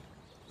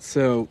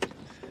So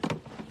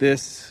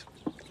this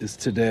is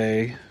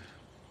today.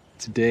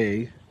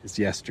 Today is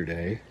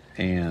yesterday,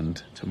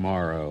 and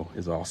tomorrow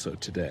is also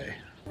today.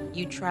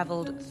 You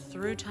traveled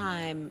through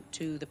time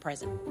to the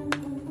present.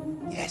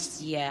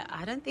 Yes. Yeah,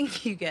 I don't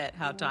think you get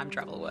how time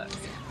travel works.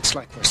 It's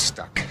like we're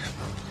stuck.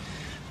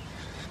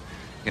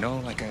 You know,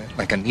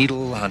 like a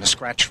needle on a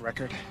scratch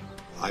record.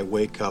 I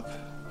wake up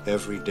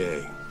every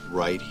day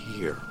right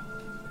here,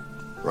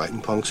 right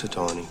in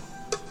Punxsutawney,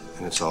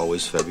 and it's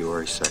always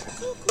February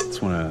 2nd.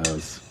 It's one of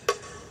those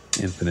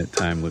infinite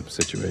time loop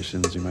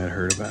situations you might have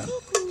heard about.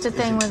 It's a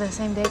thing where the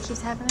same day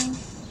keeps happening.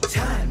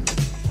 Time.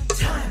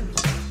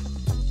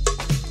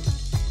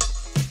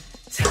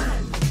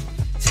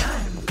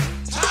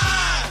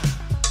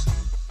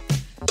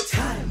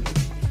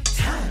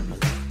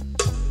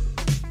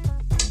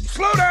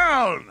 Slow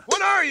down!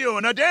 What are you,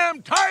 in a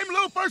damn time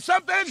loop or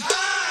something?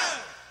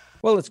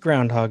 Well, it's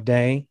Groundhog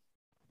Day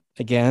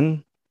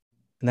again,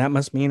 and that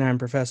must mean I'm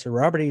Professor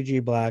Robert E.G.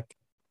 Black,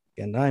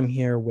 and I'm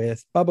here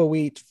with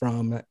bubbawheat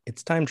from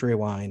It's Time to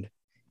Rewind,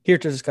 here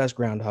to discuss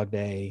Groundhog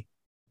Day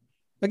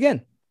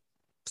again,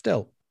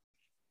 still,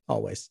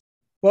 always.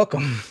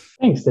 Welcome.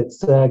 Thanks.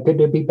 It's good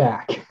to be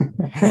back.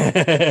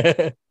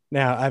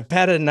 Now, I've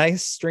had a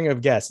nice string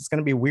of guests. It's going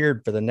to be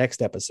weird for the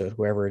next episode,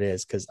 whoever it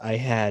is, because I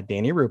had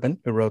Danny Rubin,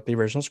 who wrote the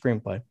original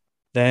screenplay.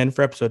 Then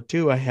for episode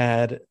 2, I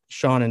had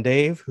Sean and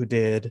Dave, who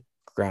did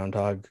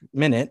Groundhog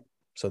Minute.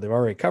 So they've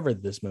already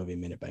covered this movie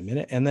minute by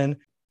minute. And then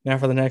now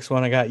for the next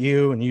one, I got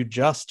you, and you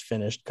just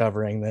finished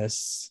covering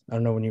this. I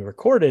don't know when you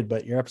recorded,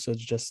 but your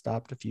episodes just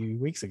stopped a few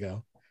weeks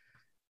ago.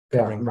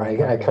 Yeah,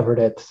 I covered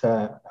it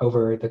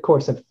over the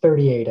course of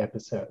 38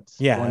 episodes.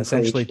 Yeah,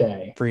 essentially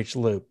for each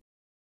loop.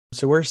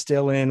 So we're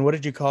still in, what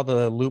did you call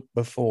the loop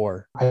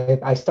before?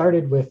 I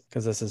started with...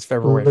 Because this is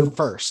February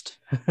 1st.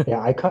 Yeah,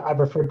 I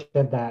referred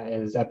to that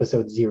as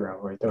episode 0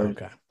 or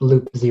okay.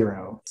 Loop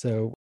 0.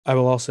 So I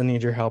will also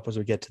need your help as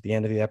we get to the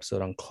end of the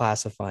episode on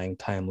classifying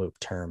time loop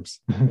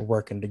terms. We're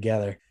working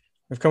together.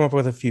 We've come up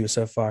with a few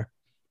so far.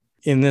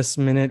 In this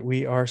minute,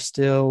 we are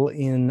still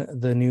in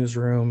the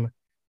newsroom.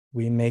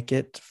 We make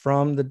it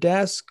from the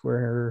desk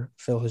where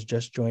Phil has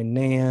just joined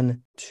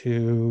Nan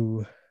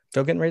to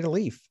Phil getting ready to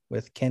leave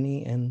with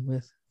Kenny and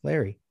with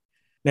Larry.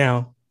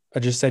 Now, I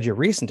just said your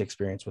recent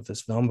experience with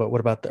this film, but what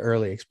about the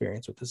early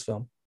experience with this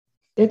film?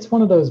 It's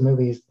one of those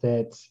movies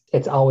that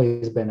it's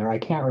always been there. I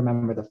can't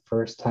remember the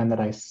first time that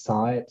I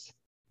saw it.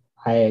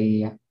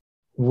 I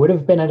would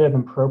have been at an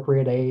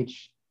appropriate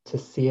age to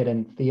see it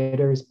in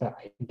theaters, but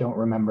I don't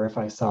remember if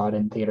I saw it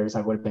in theaters.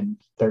 I would have been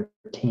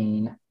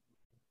 13.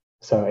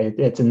 So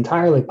it's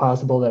entirely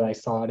possible that I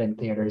saw it in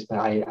theaters, but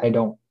I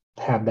don't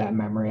have that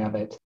memory of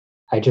it.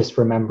 I just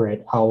remember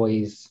it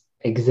always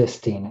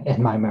existing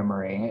in my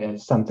memory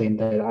as something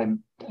that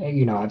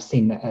I've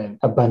seen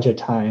a bunch of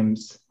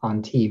times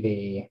on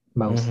TV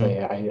mostly.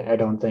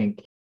 Mm-hmm.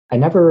 I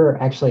never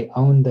actually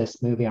owned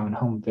this movie on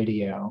home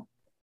video,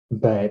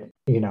 but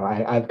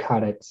I've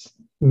caught it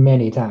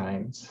many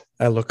times.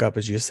 I look up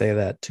as you say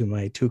that to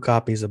my 2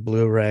 copies of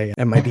Blu-ray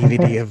and my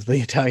DVD of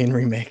the Italian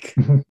remake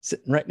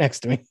sitting right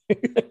next to me.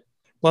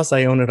 Plus,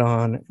 I own it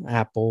on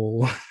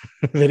Apple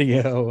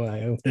Video.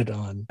 I own it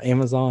on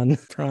Amazon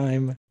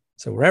Prime.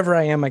 So wherever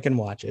I am, I can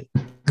watch it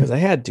because I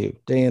had to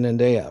day in and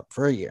day out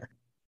for a year,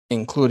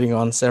 including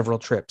on several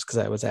trips because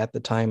I was at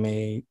the time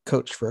a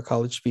coach for a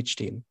college speech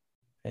team.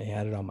 I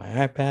had it on my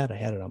iPad. I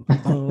had it on my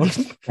phone.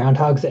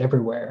 Groundhogs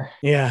everywhere.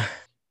 Yeah.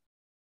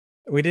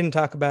 We didn't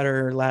talk about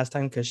her last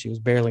time because she was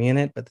barely in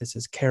it, but this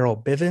is Carol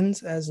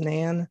Bivens as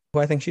Nan, who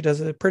I think she does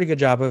a pretty good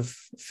job of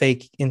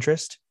fake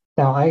interest.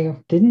 Now, I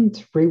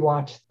didn't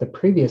rewatch the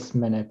previous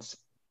minutes,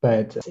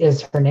 but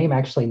is her name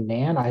actually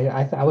Nan?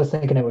 I was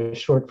thinking it was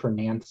short for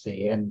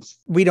Nancy. And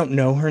we don't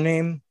know her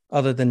name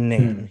other than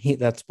Nan.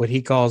 That's what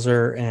he calls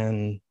her,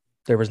 and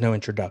there was no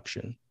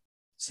introduction.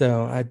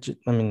 So,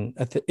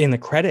 in the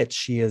credits,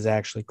 she is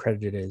actually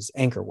credited as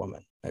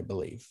Anchorwoman, I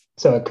believe.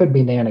 So it could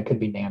be Nan, it could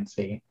be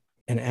Nancy.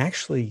 And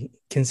actually,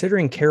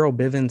 considering Carol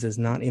Bivens is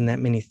not in that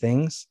many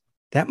things,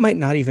 that might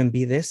not even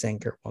be this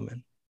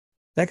Anchorwoman.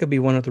 That could be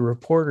one of the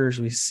reporters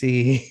we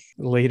see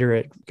later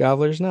at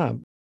Gobbler's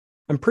Knob.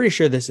 I'm pretty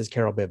sure this is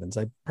Carol Bivens.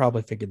 I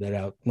probably figured that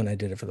out when I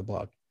did it for the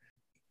blog.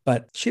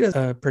 But she does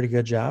a pretty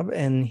good job.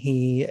 And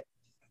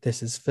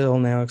this is Phil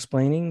now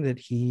explaining that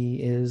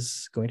he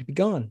is going to be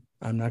gone.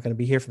 I'm not going to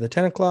be here for the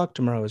 10 o'clock.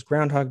 Tomorrow is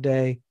Groundhog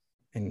Day.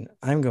 And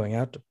I'm going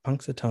out to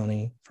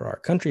Punxsutawney for our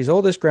country's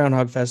oldest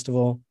Groundhog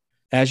Festival.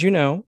 As you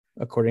know,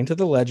 according to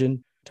the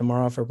legend,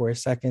 tomorrow, February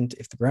 2nd,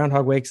 if the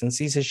groundhog wakes and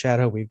sees his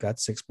shadow, we've got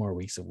 6 more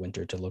weeks of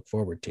winter to look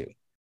forward to.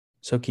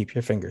 So keep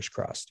your fingers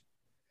crossed.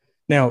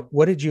 Now,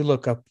 what did you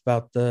look up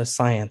about the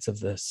science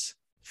of this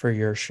for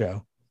your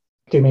show?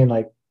 Do you mean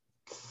like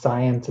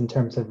science in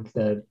terms of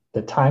the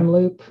time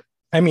loop?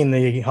 I mean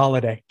the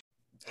holiday.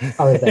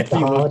 Oh, the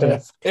holiday.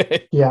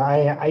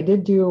 Yeah, I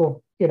did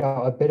do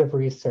a bit of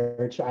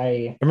research.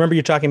 I remember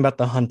you talking about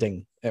the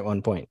hunting at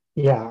one point.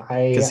 Yeah,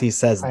 because he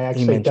says I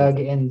actually dug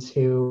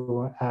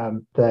into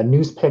the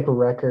newspaper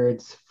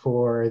records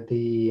for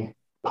the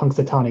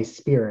Punxsutawney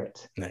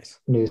Spirit Nice.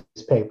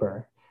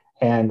 newspaper.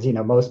 And,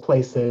 most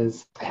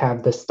places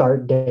have the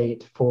start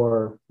date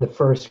for the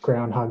first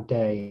Groundhog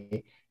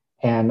Day.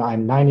 And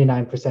I'm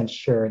 99%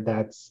 sure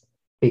that's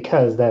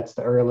because that's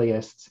the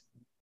earliest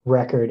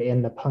record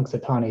in the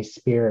Punxsutawney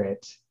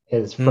Spirit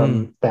is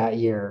from that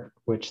year,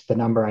 which the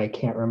number I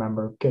can't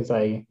remember because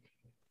it's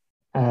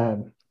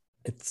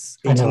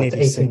I know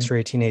 1886 it's or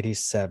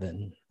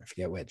 1887. I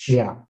forget which.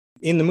 Yeah.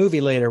 In the movie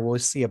later, we'll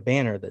see a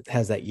banner that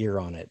has that year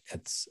on it.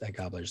 It's at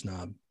Gobbler's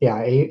Knob.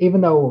 Yeah, even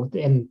though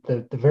in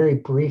the very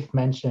brief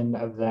mention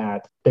of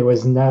that, there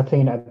was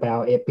nothing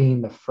about it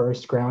being the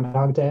first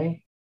Groundhog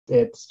Day.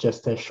 It's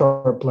just a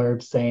short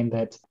blurb saying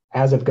that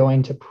as of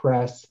going to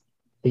press,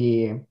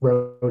 the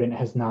rodent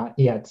has not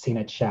yet seen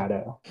its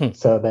shadow.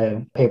 So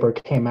the paper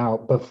came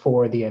out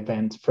before the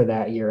event for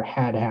that year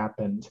had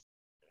happened.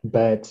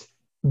 But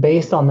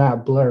based on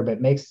that blurb, it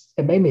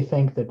made me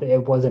think that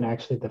it wasn't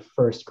actually the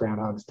first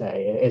Groundhog's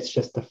Day. It's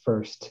just the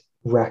first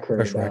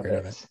record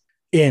of it.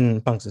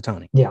 In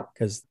Punxsutawney. Yeah.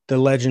 Because the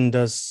legend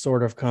does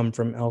sort of come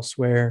from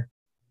elsewhere.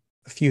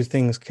 A few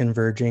things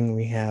converging.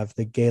 We have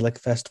the Gaelic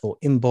festival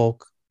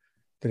Imbolc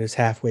that is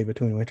halfway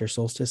between winter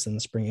solstice and the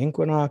spring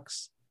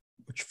equinox,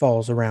 which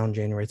falls around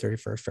January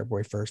 31st,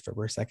 February 1st,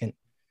 February 2nd.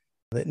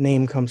 That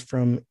name comes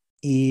from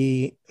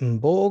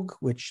Imbolg,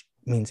 which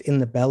means in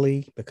the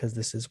belly, because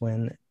this is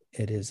when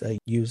it is a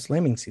used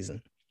lambing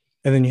season.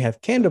 And then you have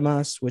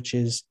Candlemas, which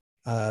is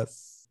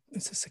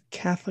this a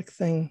Catholic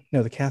thing?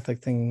 No, the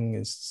Catholic thing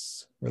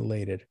is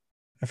related.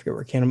 I forget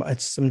where Candlemas,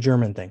 it's some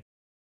German thing.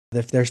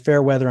 If there's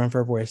fair weather on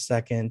February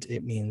 2nd,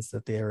 it means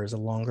that there is a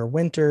longer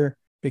winter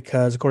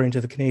because according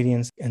to the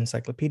Canadian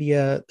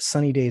Encyclopedia,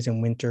 sunny days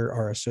in winter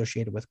are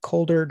associated with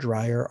colder,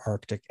 drier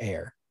Arctic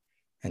air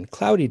and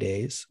cloudy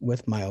days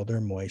with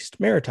milder, moist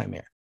maritime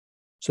air.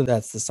 So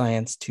that's the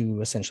science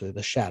to essentially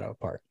the shadow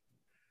part.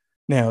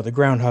 Now, the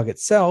groundhog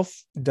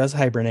itself does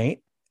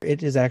hibernate.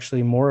 It is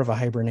actually more of a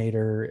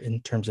hibernator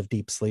in terms of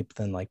deep sleep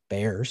than like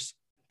bears.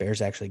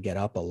 Bears actually get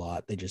up a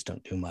lot. They just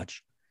don't do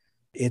much.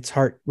 Its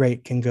heart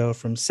rate can go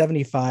from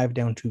 75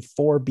 down to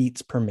 4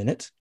 beats per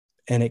minute,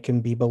 and it can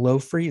be below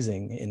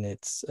freezing in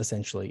its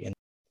essentially,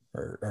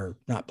 or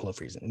not below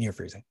freezing, near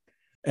freezing.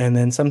 And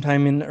then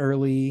sometime in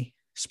early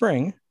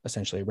spring,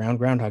 essentially around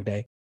Groundhog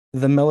Day,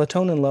 the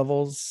melatonin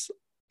levels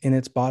in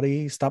its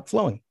body stop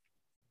flowing.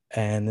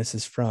 And this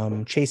is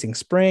from Chasing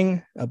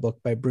Spring, a book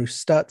by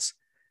Bruce Stutz.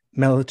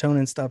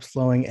 Melatonin stops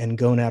flowing and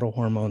gonadal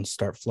hormones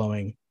start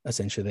flowing.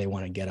 Essentially, they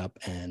want to get up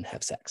and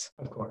have sex.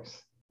 Of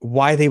course.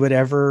 Why they would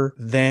ever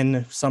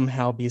then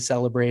somehow be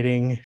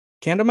celebrating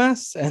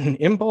Candlemas and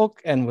Imbolc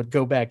and would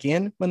go back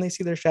in when they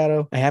see their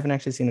shadow, I haven't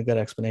actually seen a good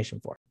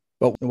explanation for.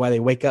 But why they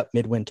wake up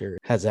midwinter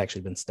has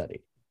actually been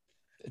studied.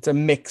 It's a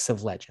mix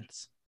of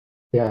legends.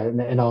 Yeah,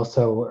 and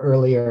also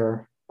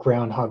earlier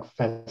groundhog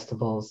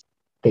festivals,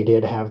 they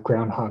did have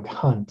groundhog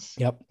hunts.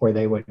 Yep. Where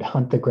they would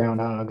hunt the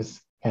groundhogs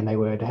and they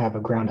would have a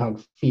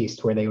groundhog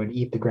feast where they would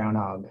eat the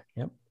groundhog.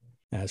 Yep.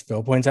 As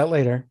Phil points out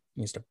later,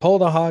 he used to pull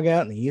the hog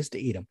out and he used to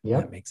eat him. Yep.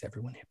 That makes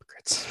everyone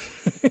hypocrites.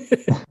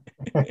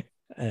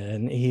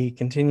 And he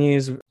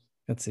continues,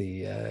 let's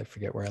see, I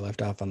forget where I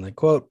left off on the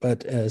quote,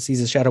 but sees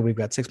his shadow. We've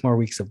got 6 more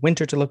weeks of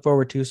winter to look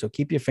forward to, so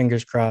keep your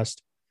fingers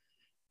crossed.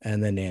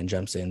 And then Nan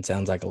jumps in.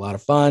 Sounds like a lot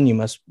of fun. You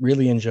must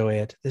really enjoy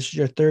it. This is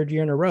your 3rd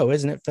year in a row,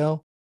 isn't it,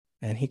 Phil?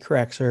 And he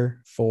corrects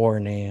her,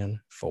 4, Nan,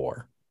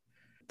 4.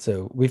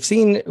 So we've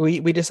seen, we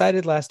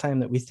decided last time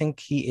that we think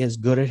he is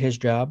good at his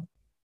job,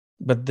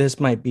 but this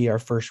might be our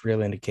first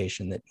real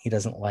indication that he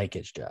doesn't like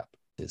his job,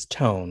 his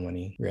tone when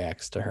he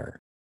reacts to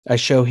her. I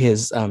show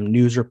his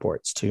news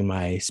reports to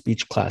my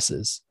speech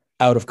classes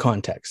out of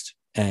context.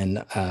 And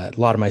a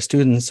lot of my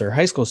students are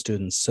high school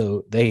students,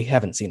 so they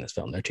haven't seen this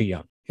film. They're too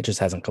young. It just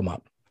hasn't come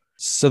up.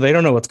 So they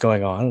don't know what's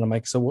going on. And I'm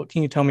like, so what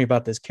can you tell me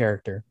about this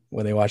character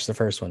when they watch the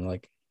first one?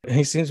 Like,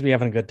 he seems to be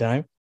having a good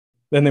time.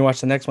 Then they watch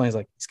the next one. He's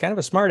like, he's kind of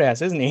a smart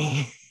ass, isn't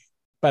he?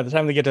 By the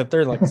time they get to the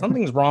 3rd, like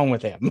something's wrong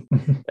with him.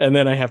 And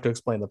then I have to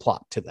explain the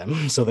plot to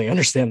them so they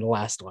understand the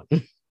last one.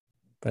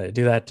 But I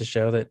do that to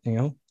show that,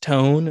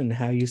 tone and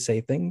how you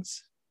say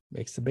things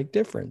makes a big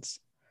difference.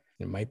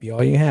 It might be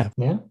all you have.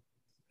 Yeah.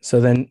 So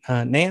then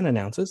Nan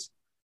announces,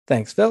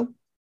 thanks, Phil.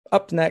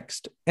 Up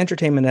next,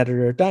 entertainment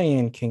editor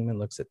Diane Kingman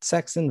looks at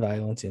sex and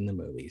violence in the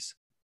movies.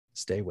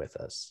 Stay with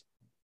us.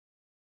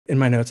 In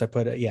my notes, I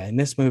put, in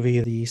this movie,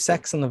 the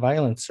sex and the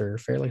violence are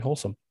fairly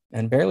wholesome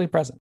and barely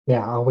present.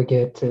 Yeah, all we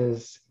get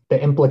is the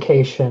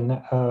implication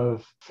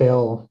of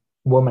Phil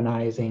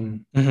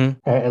womanizing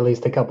at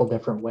least a couple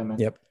different women.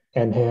 Yep.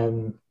 And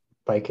him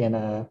like in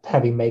a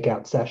heavy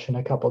makeout session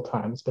a couple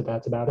times, but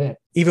that's about it.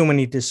 Even when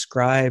he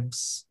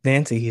describes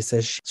Nancy, he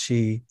says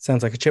she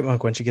sounds like a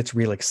chipmunk when she gets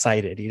real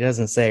excited. He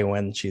doesn't say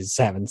when she's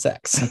having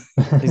sex.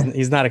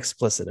 He's not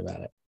explicit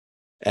about it.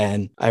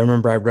 And I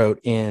remember I wrote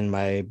in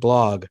my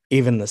blog,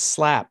 even the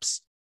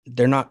slaps,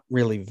 they're not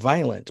really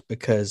violent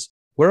because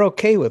we're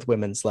okay with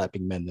women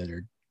slapping men that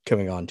are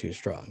coming on too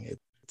strong.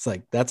 It's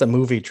like, that's a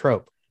movie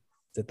trope,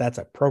 that's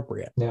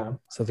appropriate. Yeah.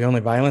 So the only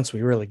violence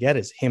we really get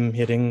is him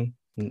hitting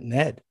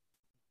Ned.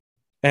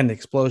 And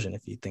explosion,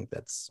 if you think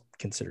that's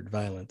considered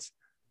violence.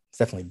 It's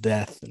definitely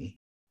death and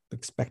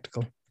big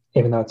spectacle.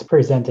 Even though it's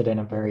presented in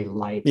a very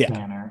light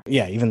manner.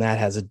 Yeah, even that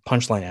has a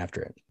punchline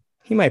after it.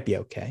 He might be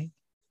okay.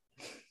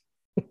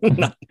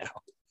 Not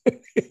now.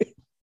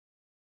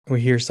 We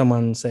hear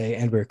someone say,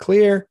 and we're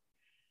clear.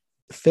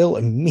 Phil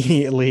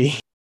immediately,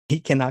 he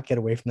cannot get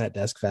away from that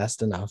desk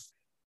fast enough.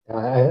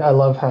 I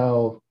love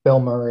how Bill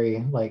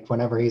Murray, like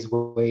whenever he's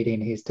waiting,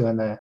 he's doing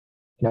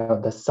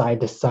the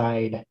side to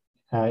side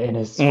in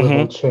his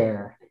swivel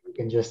chair. You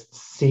can just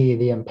see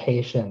the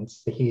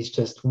impatience. He's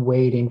just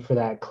waiting for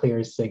that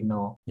clear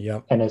signal.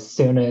 Yep. And as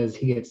soon as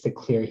he gets the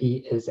clear, he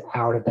is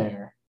out of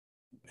there.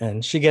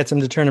 And she gets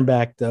him to turn her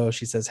back, though.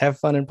 She says, have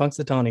fun in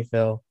Punxsutawney,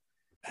 Phil.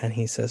 And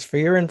he says, for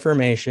your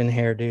information,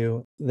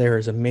 hairdo, there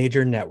is a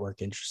major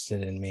network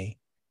interested in me.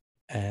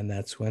 And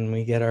that's when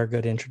we get our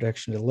good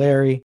introduction to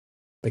Larry,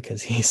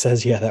 because he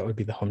says, yeah, that would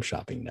be the Home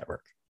Shopping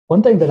Network.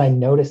 One thing that I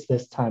noticed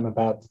this time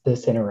about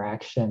this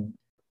interaction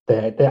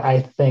that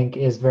I think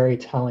is very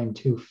telling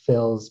to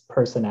Phil's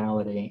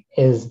personality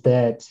is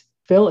that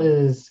Phil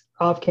is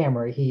off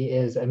camera. He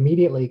is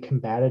immediately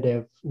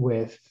combative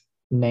with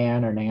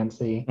Nan or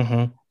Nancy.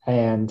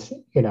 And,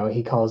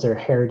 he calls her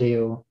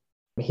hairdo.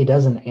 He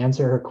doesn't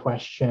answer her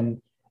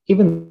question,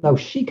 even though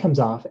she comes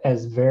off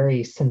as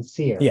very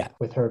sincere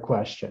with her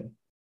question.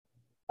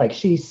 Like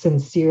she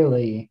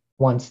sincerely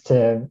wants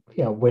to,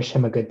 wish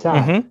him a good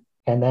time.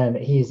 And then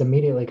he's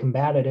immediately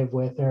combative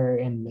with her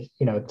and,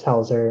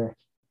 tells her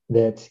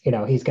that,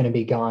 he's going to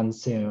be gone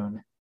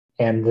soon.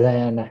 And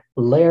then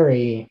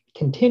Larry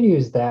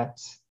continues that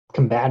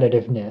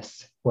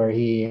combativeness where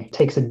he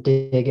takes a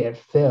dig at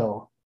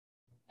Phil.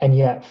 And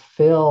yet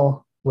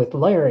Phil with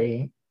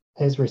Larry,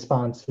 his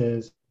response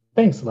is,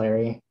 thanks,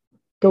 Larry.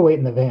 Go wait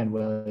in the van,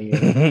 will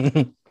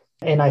you?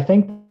 And I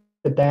think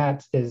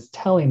that is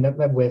telling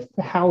that with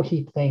how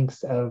he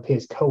thinks of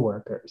his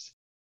coworkers,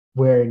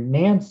 where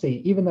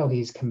Nancy, even though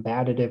he's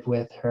combative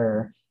with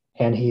her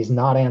and he's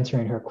not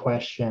answering her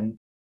question,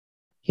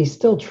 he's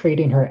still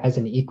treating her as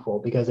an equal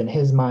because in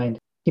his mind,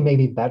 he may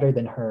be better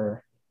than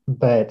her,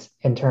 but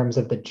in terms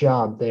of the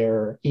job,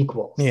 they're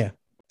equals. Yeah.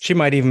 She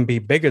might even be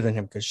bigger than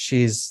him because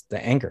she's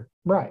the anchor.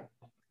 Right.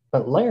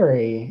 But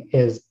Larry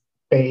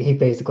he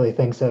basically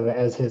thinks of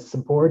as his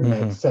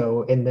subordinate.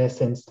 So in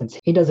this instance,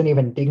 he doesn't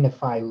even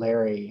dignify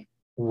Larry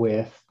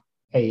with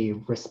a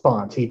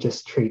response. He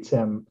just treats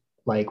him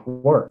like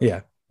work.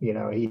 Yeah.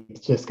 He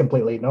just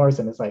completely ignores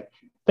him. It's like,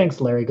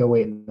 thanks, Larry, go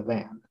wait in the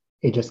van.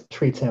 He just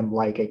treats him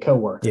like a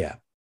coworker. Yeah.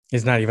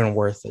 He's not even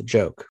worth a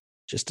joke,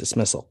 just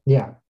dismissal.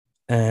 Yeah.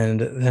 And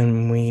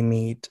then we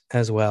meet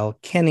as well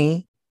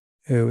Kenny,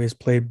 who is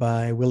played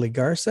by Willie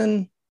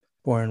Garson,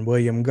 born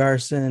William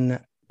Garson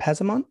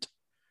Pazamont,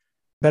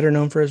 better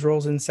known for his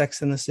roles in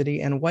Sex and the City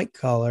and White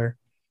Collar,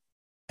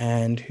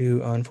 and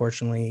who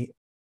unfortunately,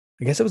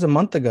 I guess it was a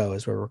month ago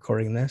as we're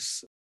recording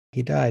this,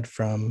 he died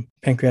from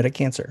pancreatic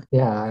cancer.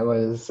 Yeah, I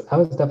was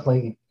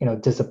definitely,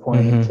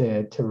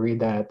 disappointed to read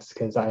that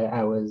because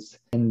I was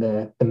in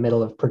the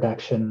middle of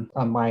production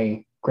on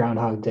my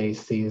Groundhog Day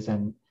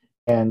season,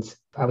 and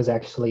I was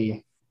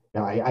actually,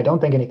 I don't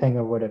think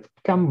anything would have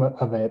come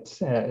of it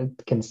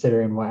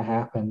considering what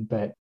happened,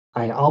 but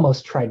I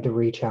almost tried to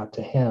reach out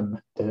to him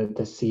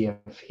to see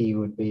if he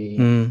would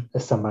be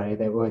somebody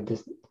that would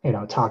just,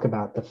 talk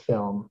about the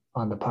film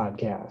on the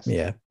podcast.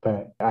 Yeah.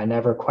 But I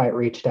never quite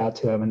reached out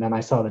to him. And then I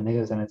saw the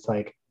news and it's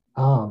like,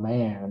 oh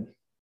man.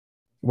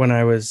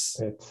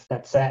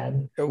 That's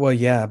sad. Well,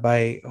 yeah,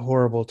 by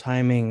horrible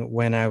timing,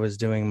 when I was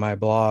doing my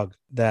blog,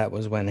 that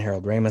was when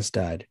Harold Ramis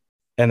died.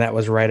 And that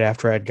was right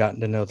after I'd gotten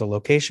to know the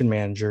location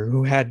manager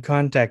who had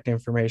contact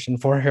information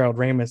for Harold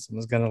Ramis and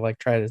was going to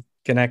try to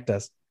connect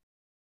us.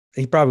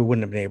 He probably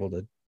wouldn't have been able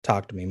to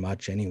talk to me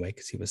much anyway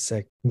because he was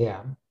sick.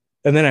 Yeah.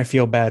 And then I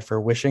feel bad for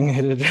wishing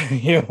it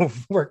had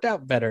worked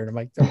out better. And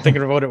I'm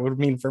thinking of what it would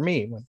mean for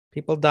me when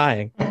people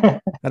dying. I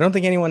don't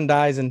think anyone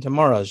dies in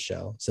tomorrow's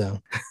show. So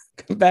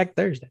come back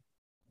Thursday.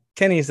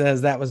 Kenny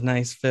says, that was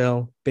nice,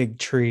 Phil. Big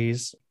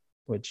trees,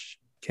 which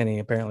Kenny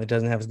apparently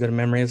doesn't have as good a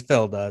memory as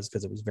Phil does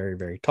because it was very,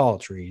 very tall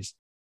trees.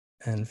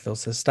 And Phil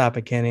says, stop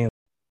it, Kenny.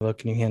 Look,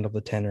 can you handle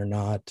the 10 or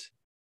not?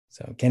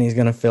 So Kenny's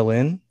going to fill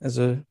in as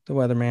the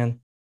weatherman.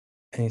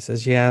 And he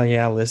says,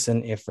 yeah,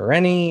 listen, if for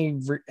any...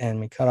 And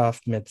we cut off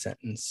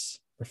mid-sentence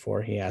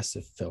before he asks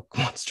if Phil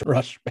wants to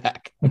rush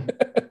back.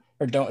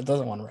 Or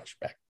doesn't want to rush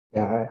back.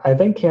 Yeah, I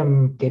think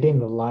him getting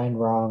the line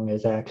wrong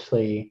is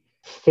actually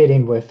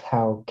fitting with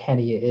how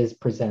Kenny is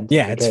presented.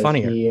 Yeah, it's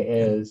funnier.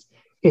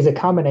 He's a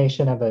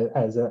combination of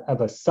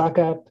a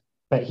suck-up,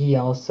 but he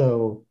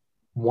also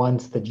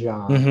wants the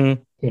job, in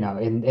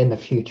the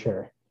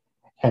future.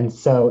 And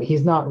so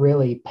he's not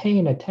really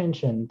paying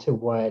attention to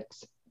what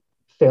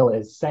Phil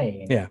is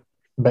saying. Yeah.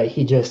 But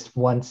he just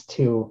wants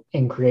to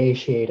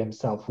ingratiate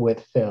himself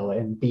with Phil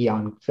and be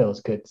on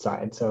Phil's good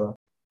side. So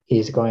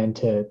he's going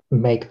to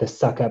make the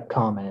suck up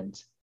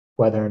comment,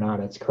 whether or not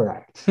it's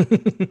correct.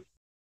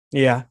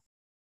 Yeah.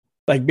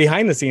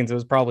 Behind the scenes, it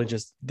was probably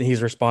just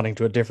he's responding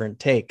to a different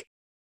take.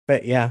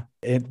 But yeah,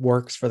 it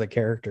works for the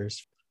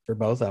characters for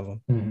both of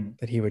them. Mhm.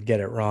 That he would get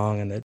it wrong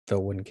and that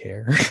Phil wouldn't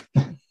care.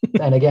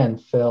 And again,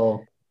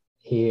 Phil,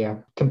 he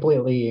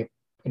completely,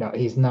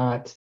 he's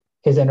not,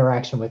 his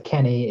interaction with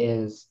Kenny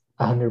is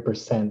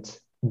 100%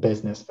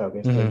 business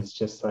focused. Mhm. It's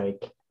just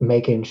like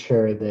making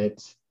sure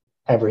that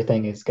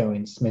everything is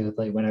going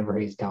smoothly whenever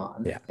he's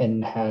gone, Yeah.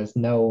 and has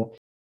no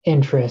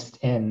interest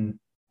in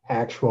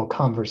actual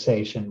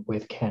conversation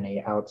with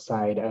Kenny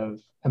outside of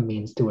a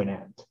means to an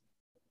end.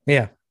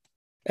 Yeah.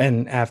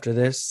 And after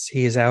this,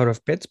 he is out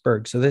of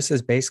Pittsburgh. So this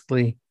is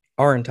basically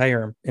our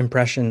entire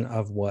impression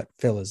of what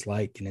Phil is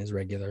like in his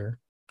regular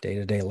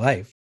day-to-day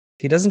life.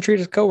 He doesn't treat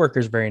his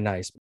coworkers very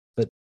nice,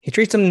 but he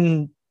treats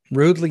them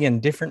rudely in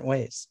different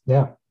ways.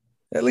 Yeah.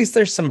 At least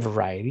there's some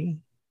variety.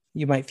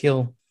 You might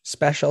feel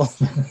special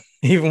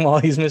even while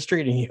he's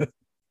mistreating you.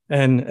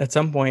 And at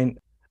some point,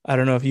 I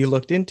don't know if you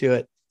looked into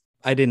it.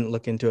 I didn't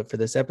look into it for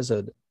this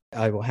episode.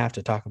 I will have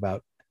to talk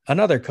about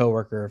another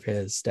coworker of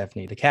his,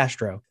 Stephanie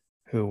DeCastro,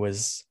 who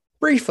was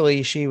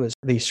briefly, she was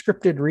the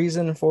scripted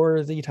reason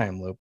for the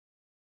time loop.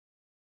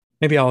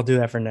 Maybe I'll do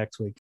that for next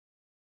week,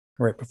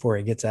 right before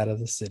he gets out of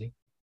the city.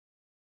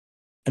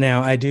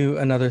 Now, I do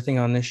another thing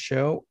on this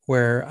show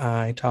where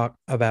I talk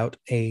about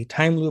a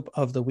time loop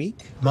of the week.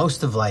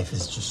 Most of life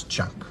is just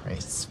junk, right?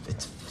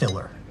 It's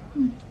filler.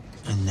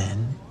 And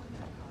then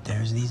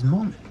there's these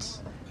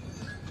moments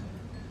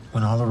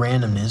when all the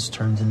randomness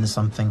turns into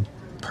something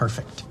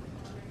perfect.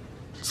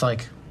 It's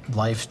like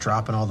life's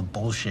dropping all the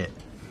bullshit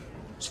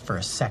just for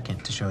a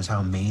second to show us how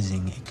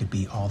amazing it could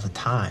be all the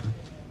time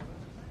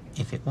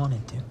if it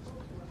wanted to.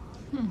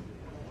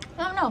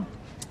 I don't know.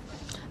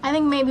 I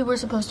think maybe we're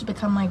supposed to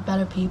become like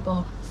better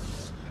people.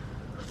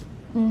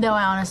 Though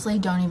I honestly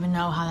don't even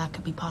know how that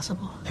could be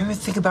possible. Ever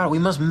think about it? We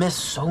must miss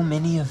so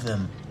many of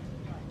them.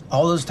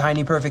 All those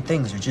tiny perfect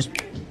things are just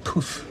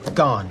poof,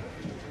 gone,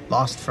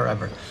 lost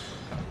forever.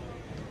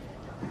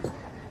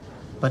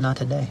 But not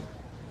today.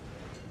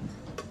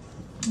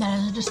 That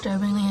is a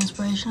disturbingly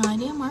inspirational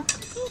idea, Mark.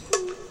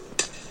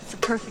 It's a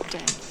perfect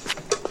day.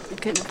 You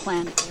couldn't have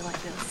planned a day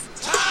like this.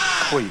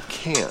 Well, you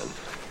can.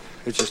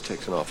 It just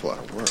takes an awful lot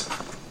of work.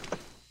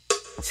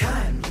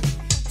 Time.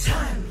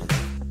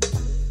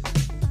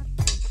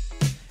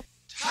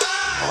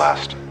 The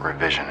last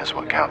revision is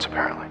what counts,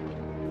 apparently.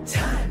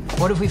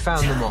 What if we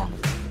found them all?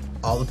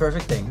 All the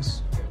perfect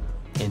things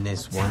in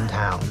this one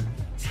town,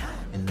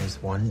 in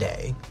this one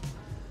day.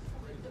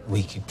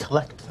 We could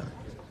collect them.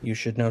 You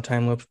should know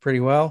time loops pretty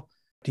well.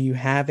 Do you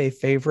have a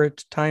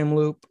favorite time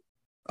loop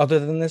other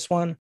than this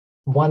one?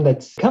 One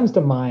that comes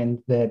to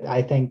mind that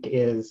I think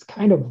is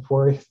kind of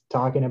worth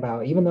talking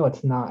about, even though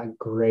it's not a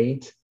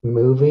great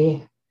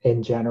movie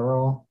in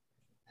general,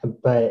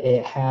 but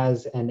it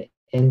has an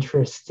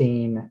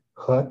interesting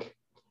hook.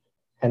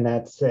 And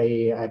that's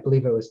I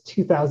believe it was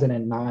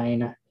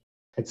 2009.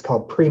 It's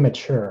called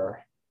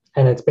Premature.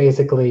 And it's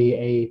basically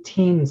a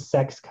teen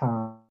sex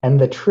con. And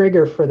the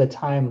trigger for the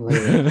time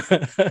loop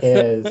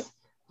is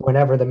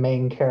whenever the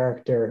main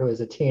character, who is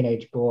a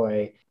teenage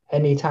boy,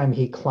 anytime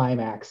he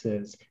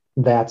climaxes,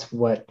 that's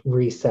what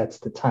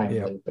resets the time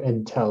loop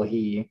until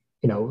he,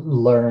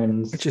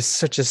 learns. Which is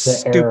such a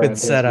stupid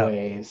setup.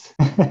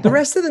 The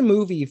rest of the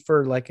movie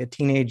for like a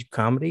teenage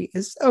comedy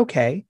is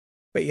okay.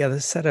 But yeah,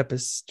 the setup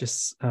is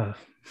just,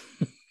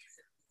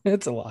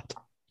 it's a lot.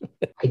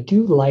 I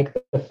do like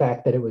the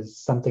fact that it was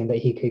something that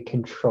he could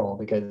control,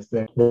 because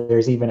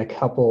there's even a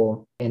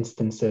couple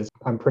instances,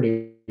 I'm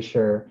pretty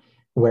sure,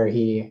 where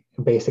he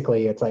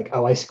basically, it's like,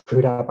 oh, I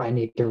screwed up, I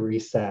need to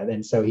reset.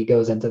 And so he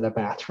goes into the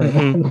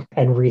bathroom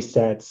and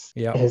resets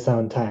his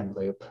own time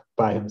loop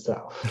by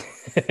himself.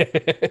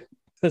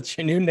 That's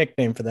your new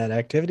nickname for that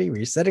activity,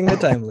 resetting the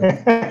time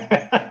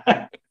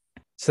loop.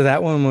 So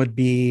that one would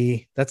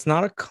be, that's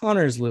not a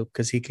Connor's loop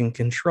because he can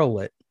control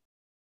it.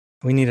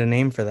 We need a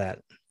name for that.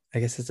 I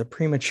guess it's a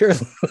premature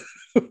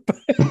loop.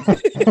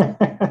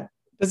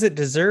 Does it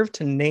deserve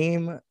to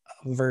name a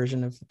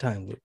version of the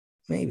time loop?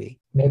 Maybe.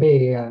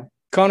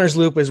 Connor's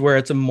loop is where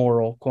it's a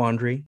moral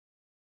quandary.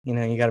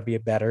 You got to be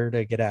better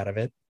to get out of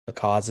it. The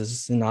cause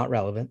is not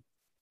relevant.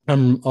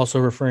 I'm also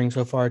referring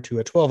so far to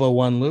a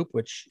 1201 loop,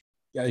 which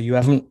you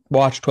haven't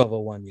watched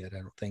 1201 yet,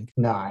 I don't think.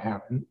 No, I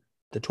haven't.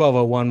 The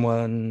 1201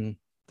 one,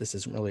 this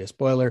isn't really a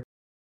spoiler.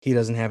 He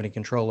doesn't have any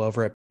control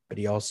over it, but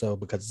he also,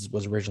 because it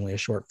was originally a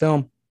short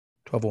film,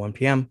 12:01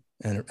 p.m.,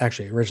 and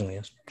actually originally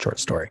a short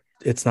story.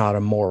 It's not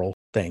a moral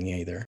thing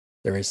either.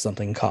 There is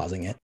something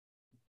causing it.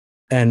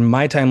 And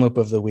my time loop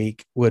of the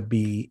week would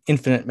be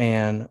Infinite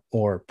Man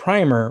or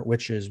Primer,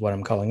 which is what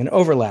I'm calling an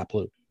overlap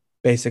loop.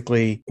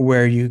 Basically,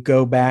 where you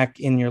go back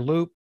in your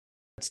loop,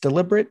 it's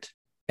deliberate,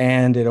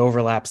 and it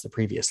overlaps the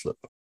previous loop.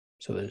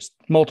 So there's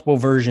multiple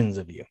versions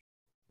of you.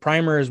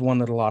 Primer is one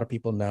that a lot of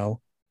people know.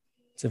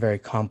 It's a very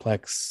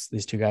complex,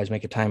 these two guys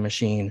make a time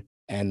machine,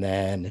 and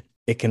then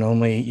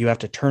you have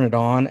to turn it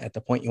on at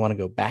the point you want to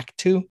go back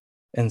to.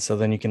 And so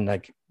then you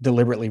can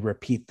deliberately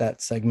repeat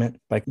that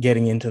segment by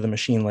getting into the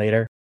machine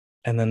later.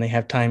 And then they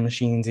have time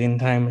machines in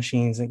time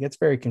machines. It gets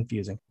very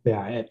confusing.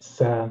 Yeah,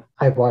 it's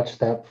I've watched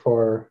that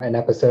for an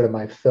episode of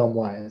my Film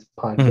Wise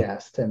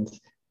podcast. And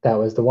That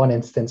was the one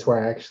instance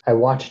where I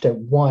watched it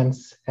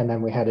once and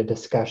then we had a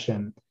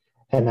discussion.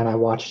 And then I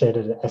watched it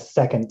a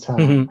second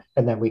time,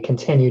 and then we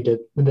continued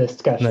the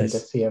discussion to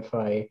see if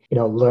I,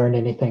 learned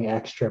anything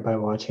extra by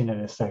watching it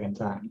a second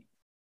time.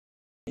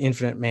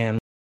 Infinite Man,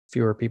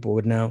 fewer people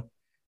would know.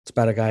 It's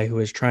about a guy who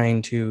is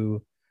trying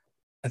to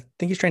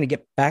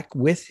get back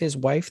with his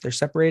wife. They're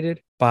separated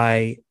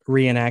by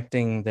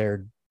reenacting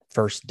their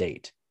first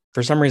date.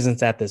 For some reason,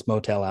 it's at this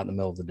motel out in the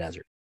middle of the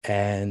desert.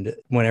 And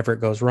whenever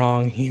it goes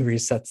wrong, he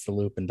resets the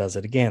loop and does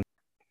it again.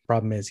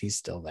 Problem is he's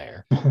still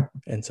there.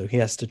 And so he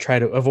has to try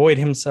to avoid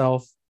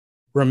himself,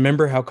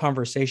 remember how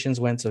conversations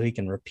went so he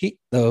can repeat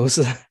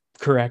those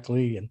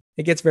correctly. And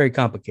it gets very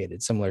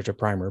complicated, similar to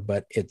Primer,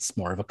 but it's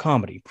more of a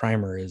comedy.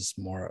 Primer is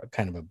more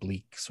kind of a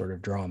bleak sort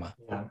of drama.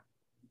 Yeah.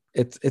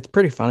 It's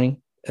pretty funny,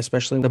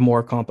 especially the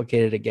more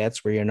complicated it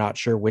gets, where you're not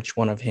sure which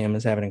one of him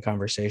is having a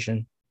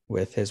conversation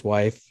with his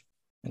wife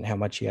and how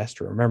much he has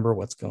to remember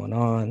what's going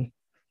on.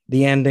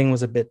 The ending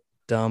was a bit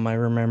dumb, I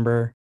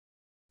remember.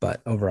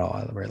 But overall,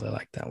 I really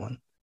like that one. In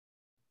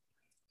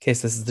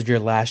case this is your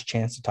last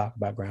chance to talk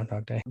about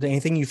Groundhog Day.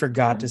 Anything you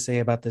forgot to say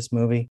about this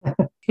movie?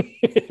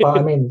 Well,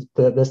 I mean,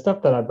 the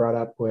stuff that I brought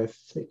up with,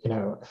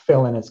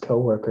 Phil and his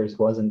coworkers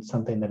wasn't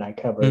something that I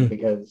covered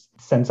because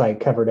since I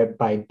covered it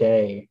by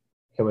day,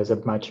 it was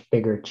a much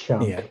bigger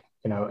chunk. Yeah.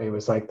 It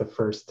was like the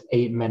first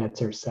 8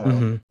 minutes or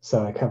so.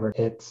 So I covered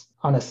it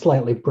on a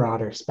slightly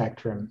broader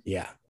spectrum.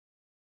 Yeah.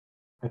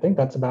 I think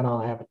that's about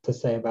all I have to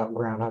say about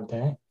Groundhog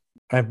Day.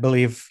 I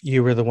believe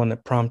you were the one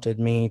that prompted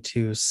me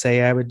to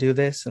say I would do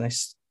this, and I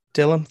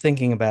still am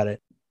thinking about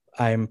it.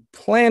 I'm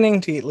planning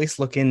to at least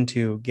look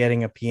into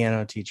getting a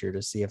piano teacher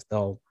to see if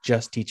they'll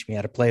just teach me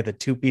how to play the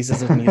 2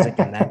 pieces of music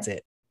and that's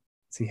it.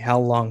 See how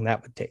long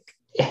that would take.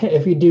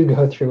 If you do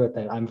go through with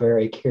it, I'm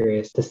very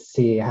curious to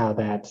see how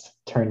that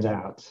turns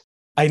out.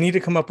 I need to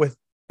come up with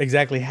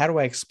exactly how do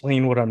I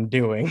explain what I'm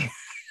doing.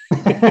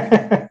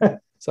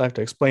 So I have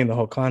to explain the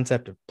whole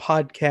concept of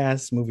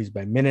podcasts, movies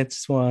by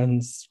minutes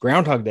ones,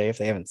 Groundhog Day if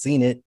they haven't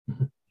seen it.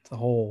 It's a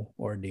whole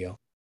ordeal.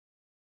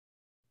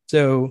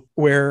 So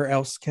where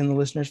else can the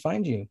listeners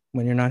find you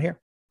when you're not here?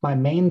 My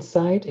main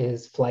site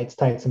is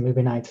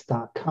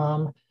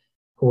flightstitesandmovienights.com,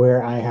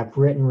 where I have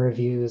written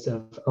reviews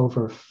of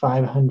over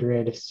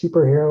 500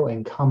 superhero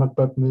and comic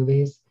book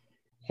movies.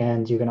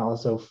 And you can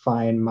also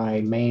find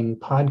my main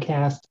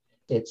podcast.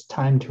 It's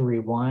Time to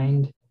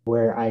Rewind,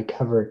 where I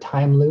cover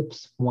time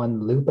loops,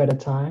 one loop at a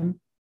time.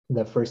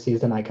 The first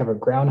season I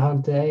covered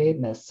Groundhog Day.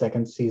 The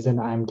second season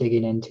I'm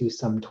digging into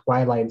some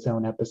Twilight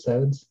Zone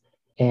episodes.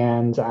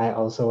 And I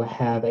also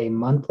have a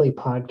monthly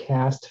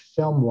podcast,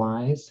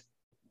 Film-Wise,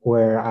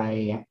 where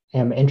I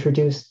am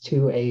introduced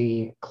to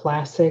a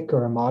classic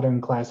or a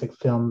modern classic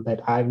film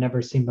that I've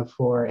never seen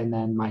before. And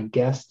then my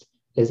guest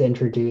is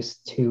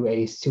introduced to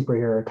a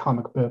superhero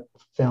comic book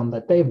film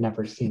that they've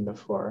never seen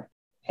before.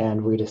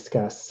 And we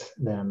discuss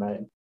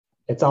them.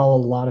 It's all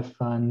a lot of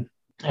fun.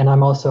 And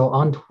I'm also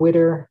on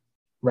Twitter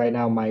right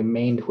now, my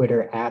main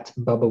Twitter at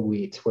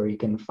bubbawheat, where you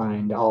can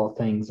find all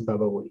things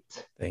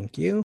bubbawheat. Thank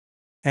you.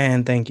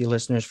 And thank you,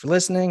 listeners, for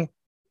listening.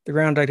 The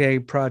Groundhog Day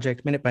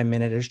Project, Minute by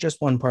Minute, is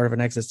just one part of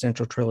an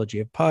existential trilogy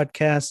of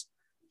podcasts.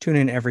 Tune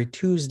in every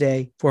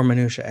Tuesday for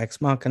Minutia Ex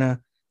Machina,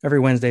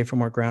 every Wednesday for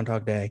more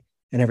Groundhog Day,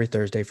 and every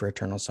Thursday for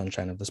Eternal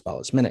Sunshine of the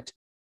Spotless Minute.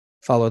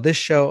 Follow this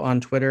show on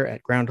Twitter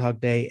at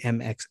Groundhog Day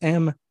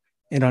MXM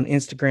and on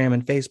Instagram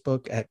and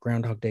Facebook at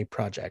Groundhog Day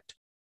Project.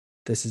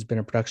 This has been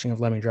a production of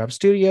Lemming Drops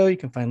Studio. You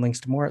can find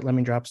links to more at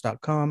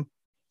lemmingdrops.com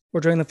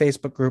or join the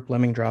Facebook group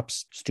Lemming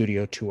Drops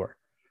Studio Tour.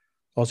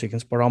 Also, you can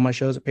support all my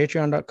shows at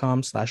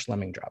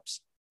patreon.com/lemmingdrops.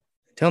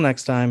 Until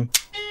next time.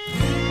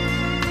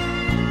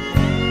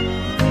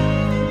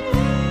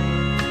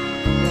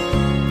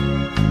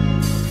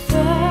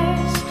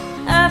 First,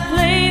 I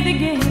played the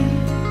game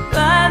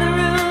by the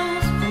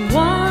rules from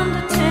 1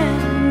 to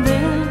 10.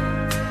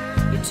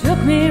 Then you took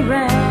me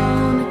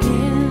round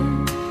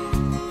again.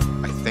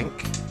 I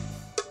think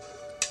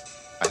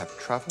I have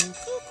traveled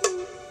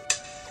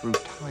through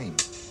time.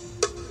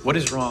 What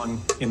is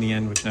wrong in the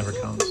end which never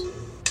comes?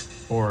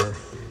 Or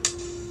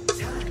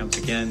which comes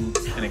again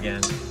and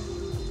again,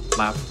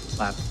 laughing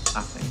like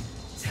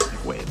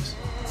waves.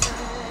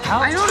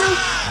 I don't know.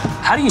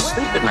 How do you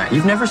sleep at night?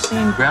 You've never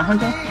seen Groundhog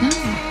Day?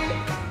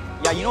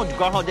 Yeah,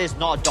 Groundhog Day is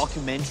not a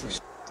documentary.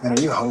 Man,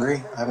 are you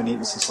hungry? I haven't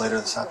eaten since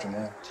later this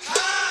afternoon.